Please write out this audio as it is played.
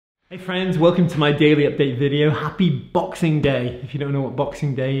Hey friends, welcome to my daily update video. Happy Boxing Day. If you don't know what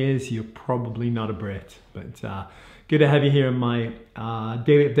Boxing Day is, you're probably not a Brit, but good to have you here in my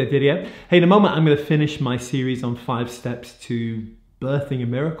daily update video. Hey, in a moment I'm going to finish my series on 5 steps to birthing a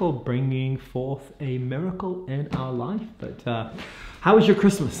miracle, bringing forth a miracle in our life. But how was your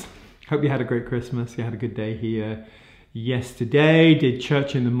Christmas? Hope you had a great Christmas. You had a good day here yesterday, did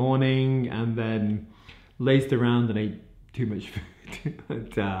church in the morning, and then lazed around and ate too much food.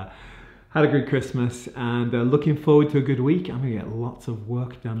 But had a good Christmas and looking forward to a good week. I'm going to get lots of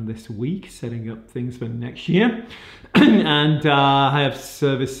work done this week, setting up things for next year. And I have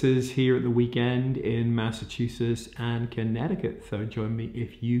services here at the weekend in Massachusetts and Connecticut, so join me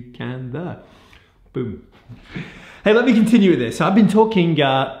if you can there. Boom. Hey, let me continue with this. So I've been talking,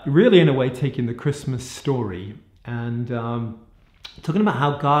 really in a way, taking the Christmas story and talking about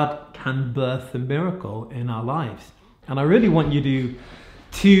how God can birth a miracle in our lives. And I really want you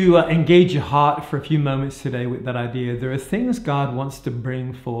to engage your heart for a few moments today with that idea. There are things God wants to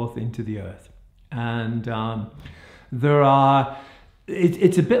bring forth into the earth. And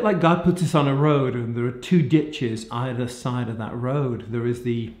it's a bit like God puts us on a road and there are 2 ditches either side of that road. There is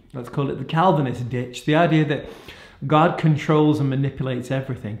let's call it the Calvinist ditch, the idea that God controls and manipulates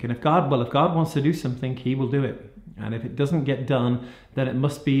everything. And if God wants to do something, he will do it. And if it doesn't get done, then it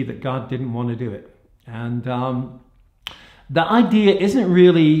must be that God didn't want to do it. And the idea doesn't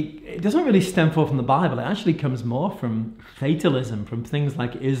really stem forth from the Bible. It actually comes more from fatalism, from things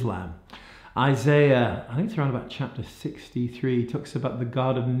like Islam. Isaiah, I think it's around about chapter 63, talks about the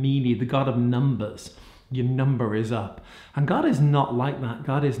God of Mene, the God of numbers. Your number is up. And God is not like that.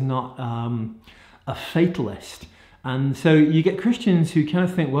 God is not a fatalist. And so you get Christians who kind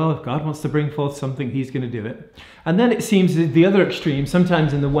of think, well, if God wants to bring forth something, he's going to do it. And then it seems the other extreme,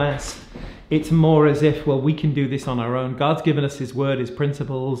 sometimes in the West, it's more as if, well, we can do this on our own. God's given us his word, his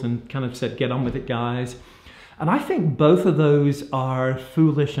principles, and kind of said, get on with it, guys. And I think both of those are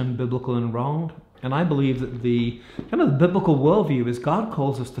foolish and biblical and wrong. And I believe that the kind of the biblical worldview is God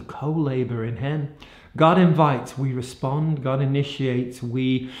calls us to co-labor in him. God invites, we respond. God initiates,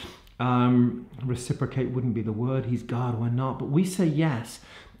 we reciprocate wouldn't be the word. He's God, we're not. But we say yes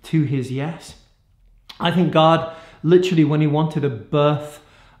to his yes. I think God, literally, when he wanted to birth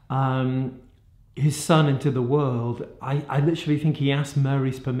his son into the world, I literally think he asked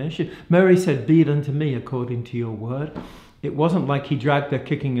Mary's permission. Mary said, be it unto me according to your word. It wasn't like he dragged her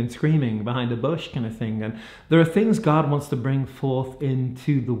kicking and screaming behind a bush kind of thing. And there are things God wants to bring forth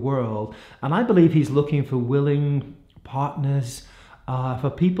into the world. And I believe he's looking for willing partners, for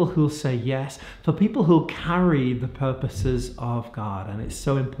people who'll say yes, for people who'll carry the purposes of God. And it's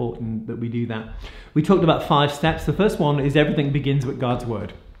so important that we do that. We talked about 5 steps. The first one is everything begins with God's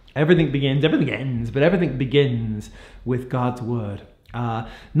word. Everything begins, everything ends, but everything begins with God's word.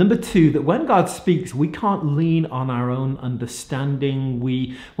 Number 2, that when God speaks, we can't lean on our own understanding.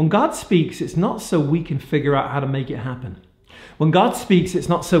 When God speaks, it's not so we can figure out how to make it happen. When God speaks, it's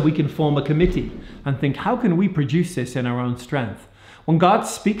not so we can form a committee and think, how can we produce this in our own strength? When God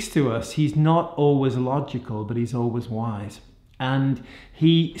speaks to us, he's not always logical, but he's always wise. And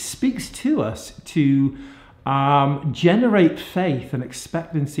he speaks to us to generate faith and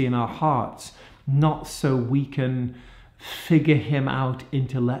expectancy in our hearts, not so we can figure him out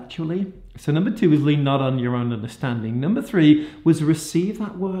intellectually. So number 2 is lean not on your own understanding. Number 3 was receive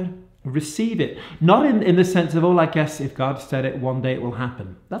that word. Receive it. Not in the sense of, oh, I guess if God said it, one day it will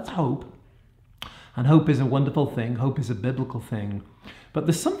happen. That's hope. And hope is a wonderful thing. Hope is a biblical thing. But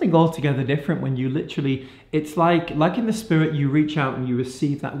there's something altogether different when you literally, it's like in the Spirit, you reach out and you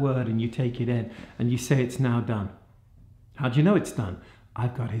receive that word and you take it in and you say it's now done. How do you know it's done?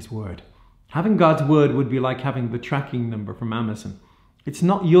 I've got his word. Having God's word would be like having the tracking number from Amazon. It's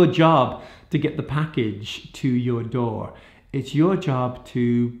not your job to get the package to your door. It's your job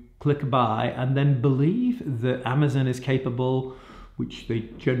to click buy and then believe that Amazon is capable, which they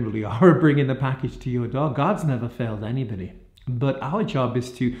generally are, of bringing the package to your door. God's never failed anybody. But our job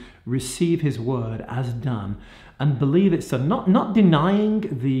is to receive his word as done and believe it's done. Not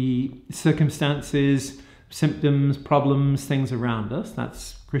denying the circumstances, symptoms, problems, things around us.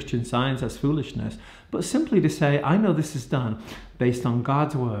 That's Christian Science, that's foolishness. But simply to say, I know this is done based on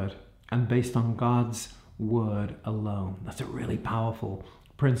God's word and based on God's word alone. That's a really powerful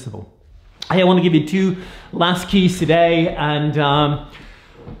principle. I want to give you 2 last keys today, and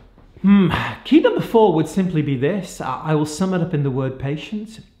key number 4 would simply be this. I will sum it up in the word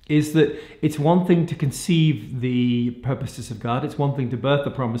patience. Is that it's one thing to conceive the purposes of God. It's one thing to birth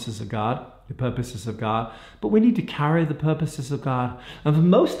the promises of God, the purposes of God. But we need to carry the purposes of God. And for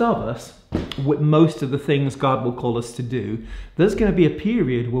most of us, with most of the things God will call us to do, there's going to be a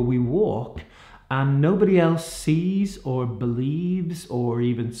period where we walk and nobody else sees or believes or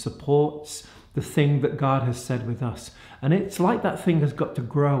even supports the thing that God has said with us. And it's like that thing has got to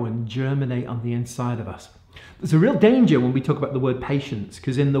grow and germinate on the inside of us. There's a real danger when we talk about the word patience,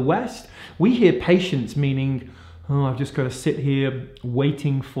 because in the West, we hear patience meaning, oh, I've just got to sit here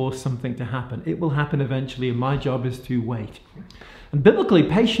waiting for something to happen. It will happen eventually, and my job is to wait. And biblically,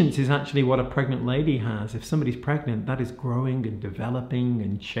 patience is actually what a pregnant lady has. If somebody's pregnant, that is growing and developing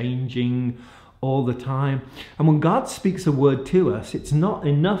and changing all the time. And when God speaks a word to us, it's not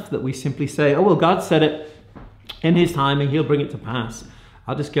enough that we simply say, oh, well, God said it in his timing, he'll bring it to pass.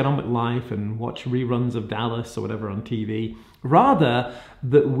 I'll just get on with life and watch reruns of Dallas or whatever on TV. Rather,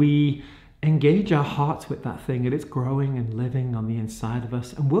 that we engage our hearts with that thing, and it's growing and living on the inside of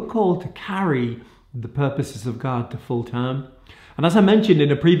us. And we're called to carry the purposes of God to full term. And as I mentioned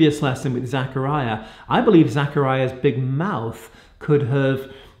in a previous lesson with Zechariah, I believe Zechariah's big mouth could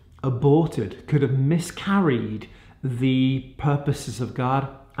have aborted, could have miscarried the purposes of God.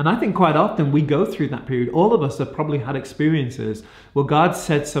 And I think quite often we go through that period. All of us have probably had experiences where God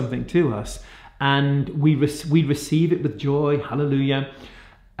said something to us and we receive it with joy, hallelujah.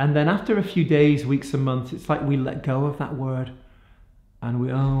 And then after a few days, weeks and months, it's like we let go of that word and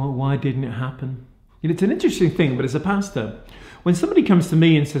we, oh, why didn't it happen? You know, it's an interesting thing, but as a pastor, when somebody comes to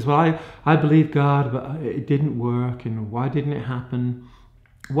me and says, well, I believe God, but it didn't work, and why didn't it happen?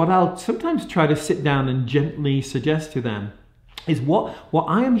 What I'll sometimes try to sit down and gently suggest to them is what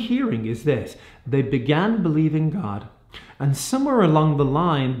I am hearing is this. They began believing God, and somewhere along the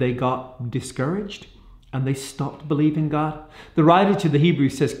line they got discouraged and they stopped believing God. The writer to the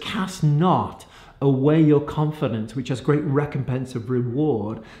Hebrews says, cast not away your confidence, which has great recompense of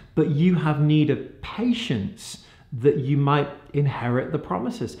reward, but you have need of patience, that you might inherit the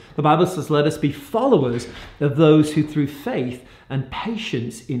promises. The Bible says, let us be followers of those who through faith and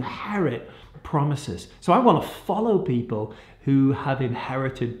patience inherit promises. So I want to follow people who have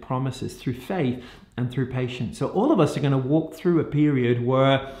inherited promises through faith and through patience. So all of us are going to walk through a period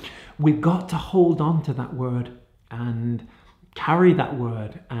where we've got to hold on to that word and carry that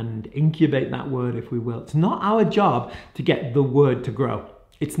word and incubate that word, if we will. It's not our job to get the word to grow.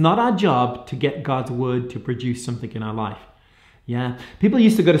 It's not our job to get God's word to produce something in our life. Yeah. People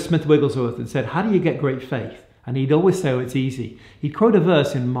used to go to Smith Wigglesworth and said, how do you get great faith? And he'd always say, oh, it's easy. He'd quote a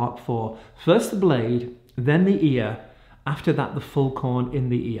verse in Mark 4. First the blade, then the ear. After that, the full corn in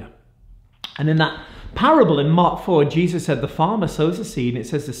the ear. And in that parable in Mark 4, Jesus said the farmer sows a seed. And it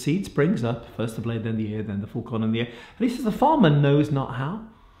says the seed springs up. First the blade, then the ear, then the full corn in the ear. And he says the farmer knows not how.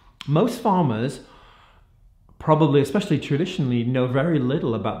 Most farmers probably, especially traditionally, know very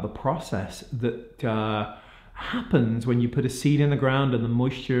little about the process that happens when you put a seed in the ground and the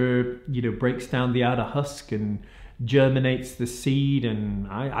moisture, breaks down the outer husk and germinates the seed. And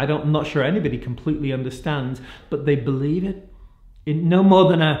I'm not sure anybody completely understands, but they believe it. No more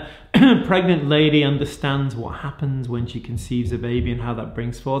than a pregnant lady understands what happens when she conceives a baby and how that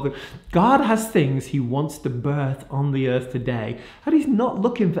brings forth. God has things he wants to birth on the earth today, and he's not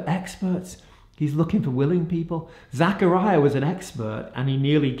looking for experts. He's looking for willing people. Zechariah was an expert and he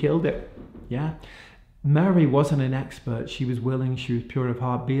nearly killed it. Yeah. Mary wasn't an expert. She was willing. She was pure of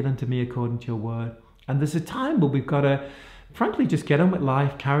heart. Be it unto me according to your word. And there's a time where we've got to, frankly, just get on with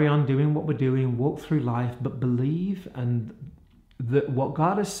life, carry on doing what we're doing, walk through life, but believe and that what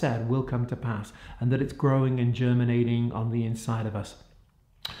God has said will come to pass and that it's growing and germinating on the inside of us.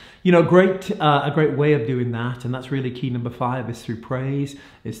 A great way of doing that, and that's really key number 5, is through praise,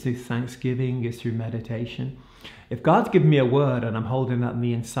 is through thanksgiving, is through meditation. If God's given me a word and I'm holding that on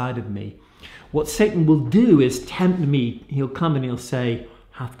the inside of me, what Satan will do is tempt me. He'll come and he'll say,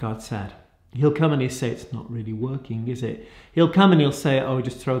 hath God said? He'll come and he'll say, it's not really working, is it? He'll come and he'll say, oh,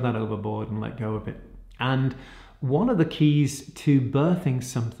 just throw that overboard and let go of it. And one of the keys to birthing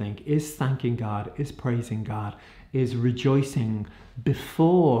something is thanking God, is praising God, is rejoicing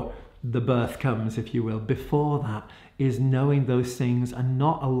before the birth comes, if you will. Before that is knowing those things and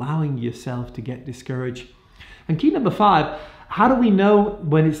not allowing yourself to get discouraged. And key number 5, how do we know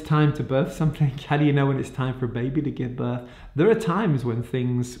when it's time to birth something? How do you know when it's time for a baby to give birth? There are times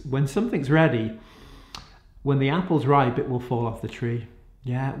when something's ready, when the apple's ripe, it will fall off the tree.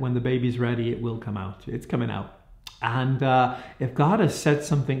 Yeah, when the baby's ready, it will come out. It's coming out. And if God has said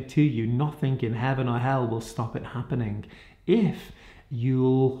something to you, nothing in heaven or hell will stop it happening if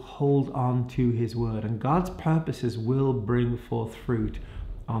you'll hold on to his word. And God's purposes will bring forth fruit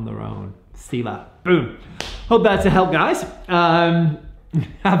on their own. Selah. Boom. Hope that's a help, guys.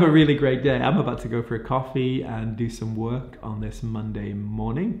 Have a really great day. I'm about to go for a coffee and do some work on this Monday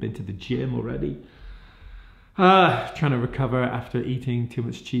morning. Been to the gym already. Trying to recover after eating too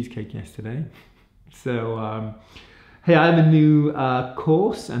much cheesecake yesterday. So, hey, I have a new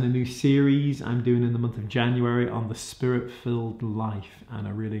course and a new series I'm doing in the month of January on the Spirit-Filled Life. And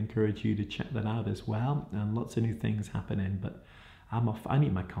I really encourage you to check that out as well. And lots of new things happening, but I'm off. I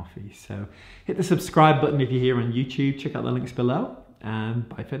need my coffee. So hit the subscribe button if you're here on YouTube. Check out the links below. And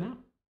bye for now.